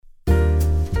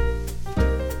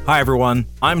Hi everyone,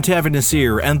 I'm Tavi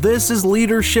Nasir, and this is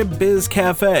Leadership Biz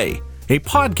Cafe, a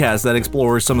podcast that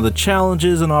explores some of the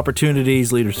challenges and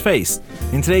opportunities leaders face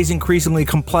in today's increasingly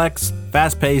complex,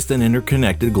 fast-paced, and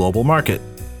interconnected global market.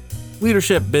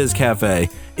 Leadership Biz Cafe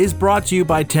is brought to you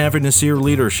by Tavi Nasir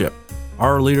Leadership,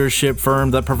 our leadership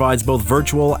firm that provides both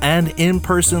virtual and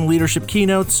in-person leadership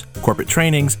keynotes, corporate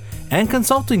trainings, and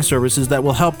consulting services that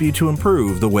will help you to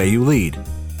improve the way you lead.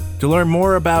 To learn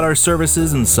more about our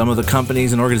services and some of the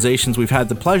companies and organizations we've had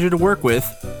the pleasure to work with,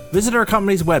 visit our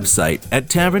company's website at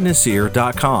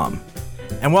tavinasir.com.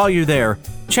 And while you're there,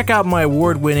 check out my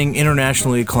award-winning,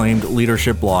 internationally acclaimed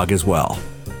leadership blog as well.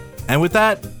 And with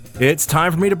that, it's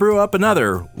time for me to brew up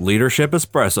another Leadership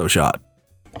Espresso Shot.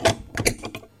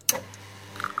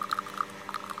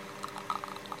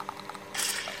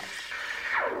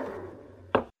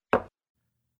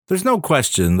 There's no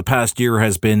question the past year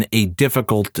has been a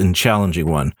difficult and challenging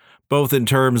one, both in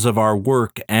terms of our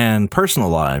work and personal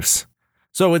lives.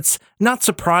 So it's not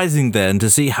surprising then to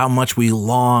see how much we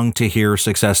long to hear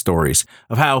success stories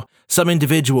of how some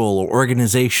individual or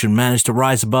organization managed to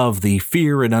rise above the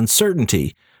fear and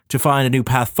uncertainty to find a new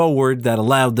path forward that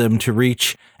allowed them to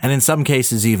reach, and in some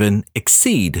cases even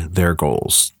exceed, their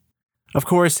goals. Of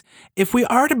course, if we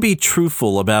are to be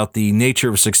truthful about the nature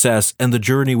of success and the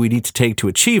journey we need to take to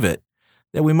achieve it,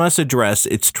 then we must address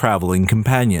its traveling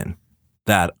companion,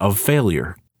 that of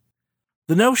failure.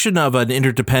 The notion of an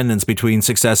interdependence between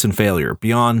success and failure,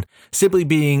 beyond simply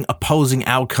being opposing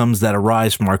outcomes that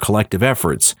arise from our collective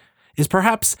efforts, is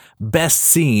perhaps best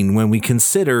seen when we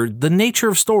consider the nature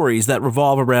of stories that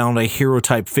revolve around a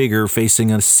hero-type figure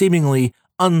facing a seemingly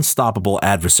unstoppable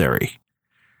adversary.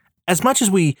 As much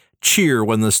as we cheer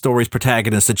when the story's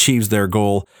protagonist achieves their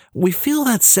goal, we feel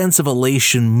that sense of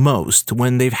elation most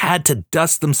when they've had to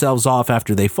dust themselves off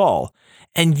after they fall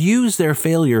and use their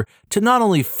failure to not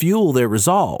only fuel their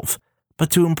resolve, but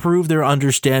to improve their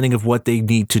understanding of what they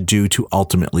need to do to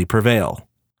ultimately prevail.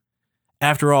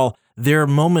 After all, their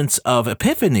moments of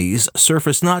epiphanies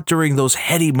surface not during those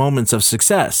heady moments of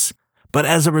success, but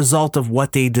as a result of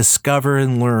what they discover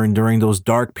and learn during those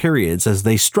dark periods as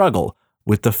they struggle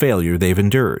with the failure they've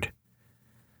endured.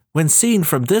 When seen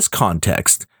from this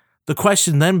context, the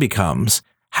question then becomes,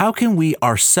 how can we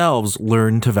ourselves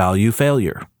learn to value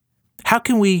failure? How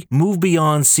can we move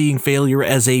beyond seeing failure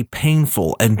as a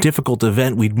painful and difficult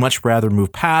event we'd much rather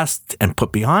move past and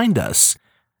put behind us,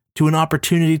 to an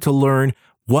opportunity to learn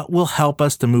what will help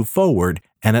us to move forward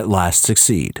and at last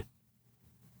succeed?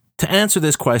 To answer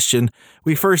this question,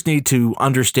 we first need to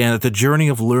understand that the journey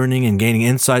of learning and gaining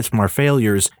insights from our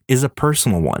failures is a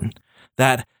personal one,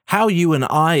 that how you and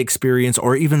I experience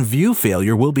or even view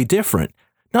failure will be different,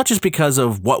 not just because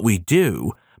of what we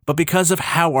do, but because of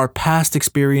how our past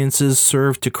experiences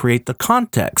serve to create the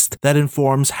context that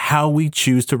informs how we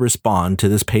choose to respond to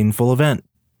this painful event.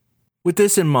 With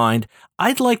this in mind,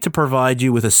 I'd like to provide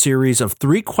you with a series of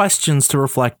 3 questions to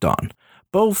reflect on,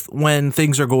 both when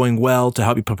things are going well to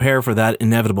help you prepare for that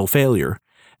inevitable failure,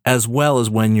 as well as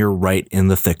when you're right in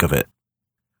the thick of it.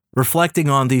 Reflecting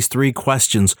on these 3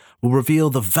 questions will reveal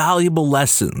the valuable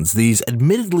lessons these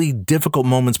admittedly difficult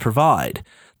moments provide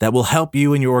that will help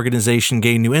you and your organization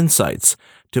gain new insights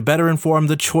to better inform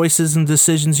the choices and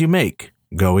decisions you make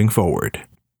going forward.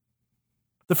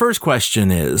 The first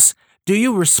question is, do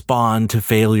you respond to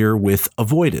failure with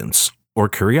avoidance or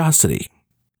curiosity?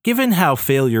 Given how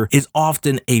failure is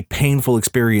often a painful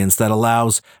experience that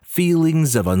allows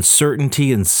feelings of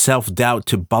uncertainty and self-doubt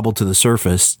to bubble to the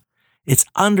surface, it's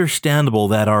understandable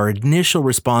that our initial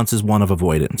response is one of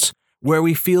avoidance, where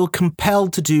we feel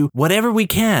compelled to do whatever we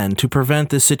can to prevent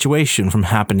this situation from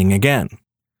happening again.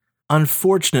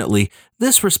 Unfortunately,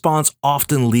 this response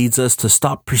often leads us to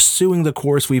stop pursuing the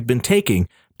course we've been taking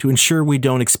to ensure we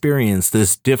don't experience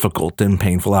this difficult and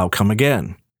painful outcome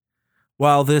again.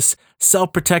 While this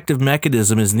self-protective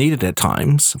mechanism is needed at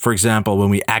times, for example, when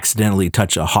we accidentally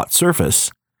touch a hot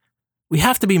surface, we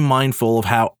have to be mindful of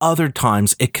how other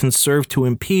times it can serve to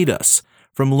impede us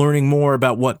from learning more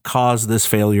about what caused this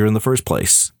failure in the first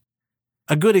place.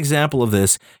 A good example of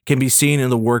this can be seen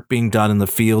in the work being done in the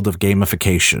field of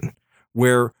gamification,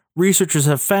 where researchers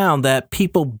have found that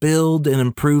people build and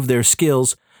improve their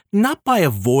skills not by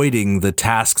avoiding the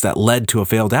tasks that led to a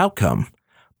failed outcome,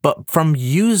 but from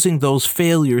using those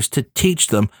failures to teach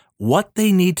them what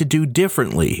they need to do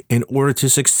differently in order to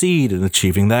succeed in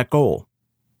achieving that goal.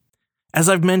 As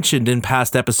I've mentioned in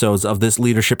past episodes of this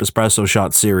Leadership Espresso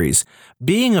Shot series,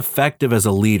 being effective as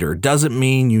a leader doesn't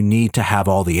mean you need to have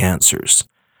all the answers.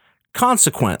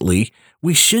 Consequently,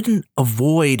 we shouldn't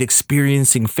avoid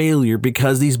experiencing failure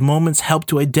because these moments help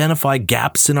to identify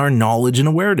gaps in our knowledge and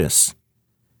awareness.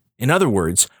 In other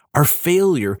words, our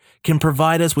failure can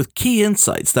provide us with key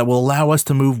insights that will allow us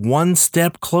to move one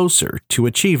step closer to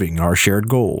achieving our shared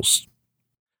goals.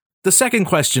 The second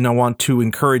question I want to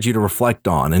encourage you to reflect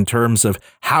on in terms of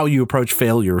how you approach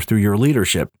failure through your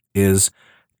leadership is,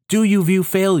 do you view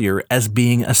failure as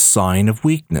being a sign of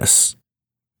weakness?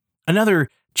 Another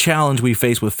challenge we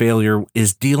face with failure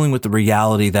is dealing with the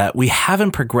reality that we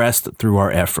haven't progressed through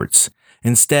our efforts.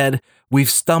 Instead, we've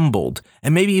stumbled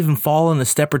and maybe even fallen a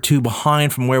step or two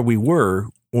behind from where we were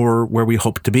or where we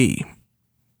hoped to be.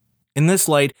 In this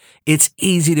light, it's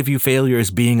easy to view failure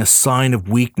as being a sign of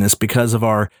weakness because of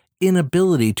our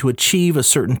inability to achieve a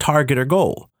certain target or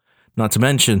goal, not to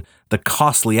mention the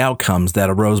costly outcomes that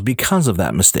arose because of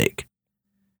that mistake.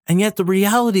 And yet the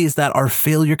reality is that our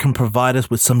failure can provide us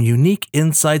with some unique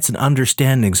insights and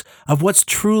understandings of what's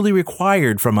truly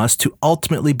required from us to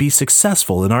ultimately be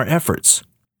successful in our efforts.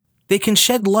 They can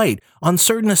shed light on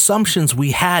certain assumptions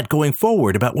we had going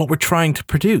forward about what we're trying to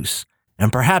produce,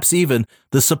 and perhaps even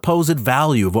the supposed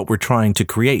value of what we're trying to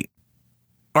create.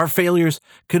 Our failures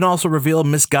can also reveal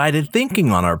misguided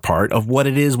thinking on our part of what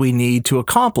it is we need to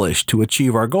accomplish to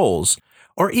achieve our goals,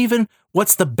 or even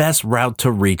what's the best route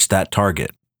to reach that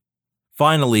target.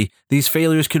 Finally, these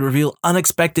failures can reveal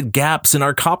unexpected gaps in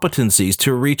our competencies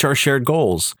to reach our shared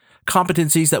goals,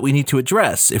 competencies that we need to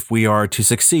address if we are to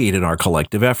succeed in our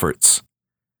collective efforts.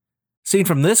 Seen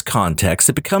from this context,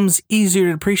 it becomes easier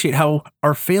to appreciate how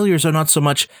our failures are not so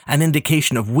much an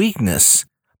indication of weakness,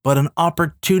 but an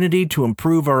opportunity to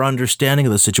improve our understanding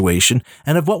of the situation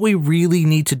and of what we really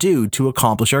need to do to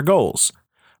accomplish our goals,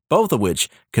 both of which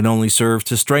can only serve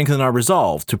to strengthen our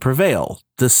resolve to prevail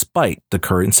despite the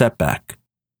current setback.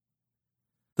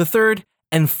 The third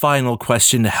and final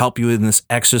question to help you in this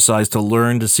exercise to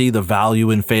learn to see the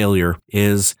value in failure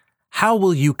is, how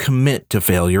will you commit to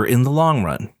failure in the long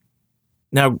run?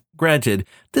 Now, granted,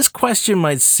 this question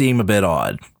might seem a bit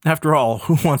odd. After all,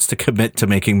 who wants to commit to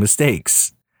making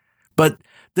mistakes? But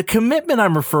the commitment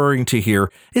I'm referring to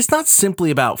here is not simply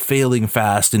about failing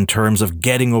fast in terms of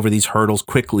getting over these hurdles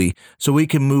quickly so we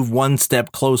can move one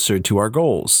step closer to our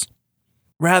goals.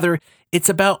 Rather, it's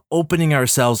about opening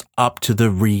ourselves up to the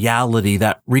reality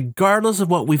that regardless of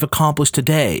what we've accomplished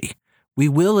today, we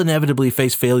will inevitably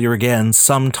face failure again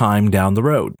sometime down the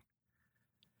road.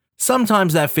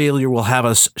 Sometimes that failure will have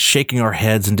us shaking our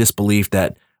heads in disbelief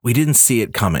that we didn't see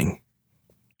it coming.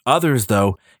 Others,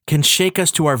 though, can shake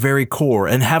us to our very core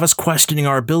and have us questioning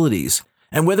our abilities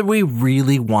and whether we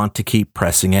really want to keep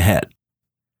pressing ahead.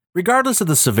 Regardless of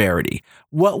the severity,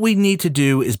 what we need to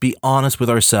do is be honest with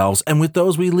ourselves and with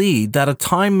those we lead that a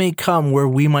time may come where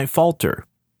we might falter,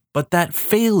 but that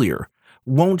failure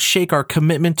won't shake our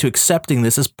commitment to accepting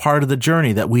this as part of the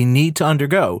journey that we need to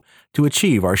undergo to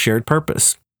achieve our shared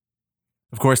purpose.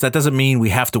 Of course, that doesn't mean we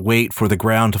have to wait for the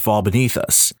ground to fall beneath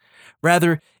us.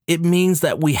 Rather, it means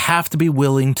that we have to be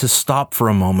willing to stop for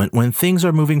a moment when things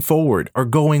are moving forward or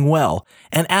going well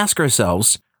and ask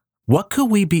ourselves, what could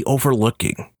we be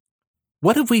overlooking?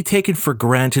 What have we taken for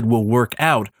granted will work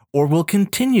out or will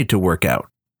continue to work out?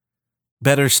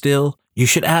 Better still, you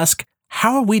should ask,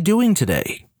 how are we doing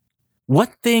today?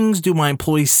 What things do my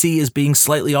employees see as being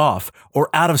slightly off or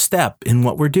out of step in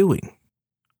what we're doing?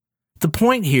 The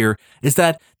point here is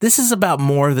that this is about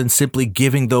more than simply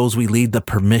giving those we lead the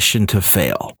permission to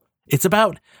fail. It's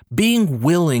about being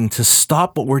willing to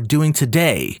stop what we're doing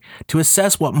today to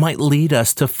assess what might lead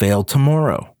us to fail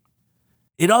tomorrow.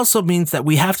 It also means that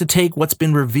we have to take what's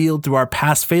been revealed through our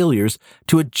past failures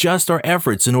to adjust our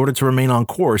efforts in order to remain on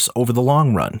course over the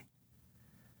long run.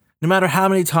 No matter how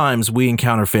many times we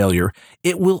encounter failure,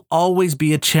 it will always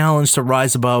be a challenge to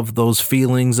rise above those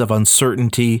feelings of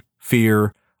uncertainty,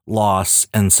 fear, loss,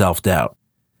 and self-doubt.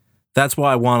 That's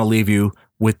why I want to leave you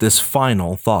with this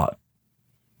final thought.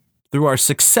 Through our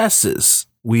successes,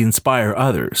 we inspire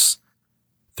others.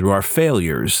 Through our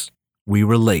failures, we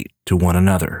relate to one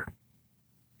another.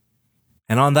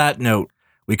 And on that note,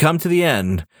 we come to the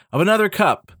end of another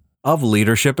cup of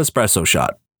Leadership Espresso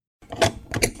Shot.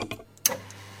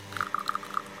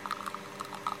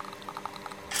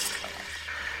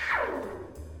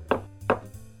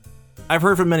 I've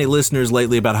heard from many listeners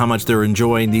lately about how much they're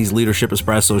enjoying these Leadership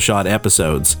Espresso Shot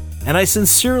episodes, and I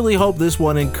sincerely hope this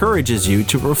one encourages you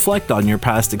to reflect on your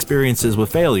past experiences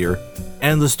with failure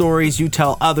and the stories you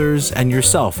tell others and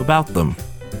yourself about them.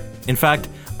 In fact,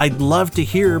 I'd love to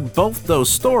hear both those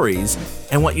stories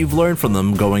and what you've learned from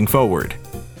them going forward.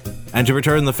 And to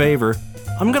return the favor,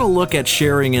 I'm going to look at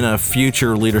sharing in a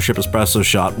future Leadership Espresso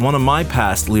Shot one of my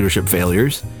past leadership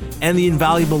failures and the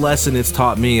invaluable lesson it's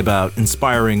taught me about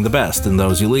inspiring the best in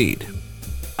those you lead.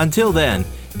 Until then,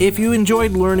 If you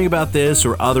enjoyed learning about this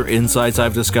or other insights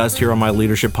I've discussed here on my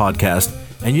leadership podcast,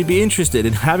 and you'd be interested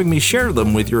in having me share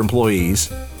them with your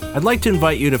employees, I'd like to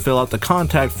invite you to fill out the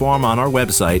contact form on our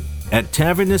website at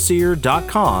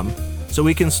tanveernaseer.com so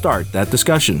we can start that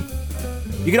discussion.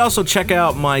 You can also check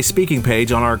out my speaking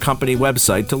page on our company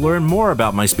website to learn more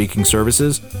about my speaking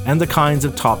services and the kinds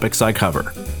of topics I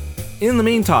cover. In the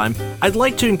meantime, I'd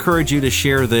like to encourage you to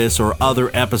share this or other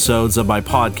episodes of my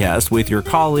podcast with your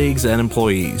colleagues and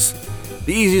employees.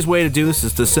 The easiest way to do this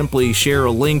is to simply share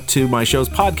a link to my show's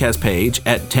podcast page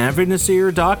at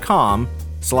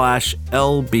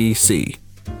tanveernaseer.com/LBC.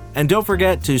 And don't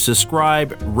forget to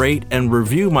subscribe, rate, and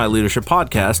review my leadership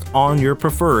podcast on your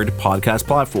preferred podcast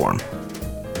platform.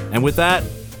 And with that,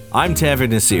 I'm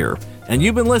Tanveer Naseer, and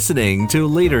you've been listening to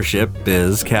Leadership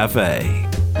Biz Cafe.